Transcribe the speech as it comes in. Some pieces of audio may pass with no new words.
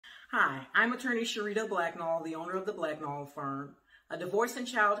Hi, I'm attorney Sharita Blacknall, the owner of the Blacknall Firm, a divorce and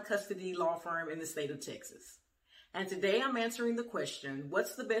child custody law firm in the state of Texas. And today I'm answering the question,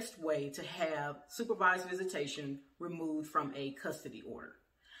 what's the best way to have supervised visitation removed from a custody order?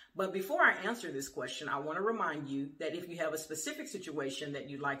 But before I answer this question, I want to remind you that if you have a specific situation that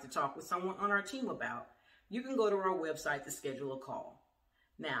you'd like to talk with someone on our team about, you can go to our website to schedule a call.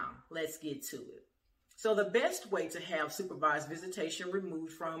 Now, let's get to it. So the best way to have supervised visitation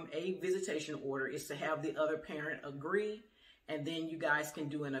removed from a visitation order is to have the other parent agree, and then you guys can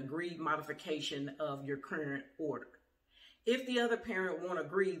do an agreed modification of your current order. If the other parent won't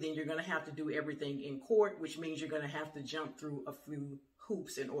agree, then you're going to have to do everything in court, which means you're going to have to jump through a few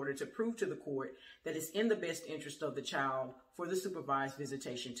hoops in order to prove to the court that it's in the best interest of the child for the supervised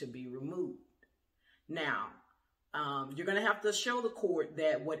visitation to be removed. Now, you're going to have to show the court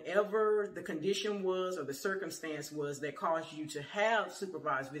that whatever the condition was or the circumstance was that caused you to have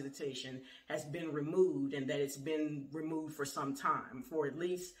supervised visitation has been removed, and that it's been removed for some time, for at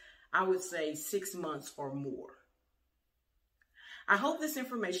least, I would say, 6 months or more. I hope this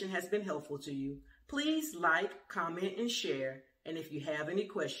information has been helpful to you. Please like, comment, and share. And if you have any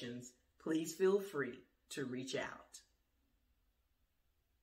questions, please feel free to reach out.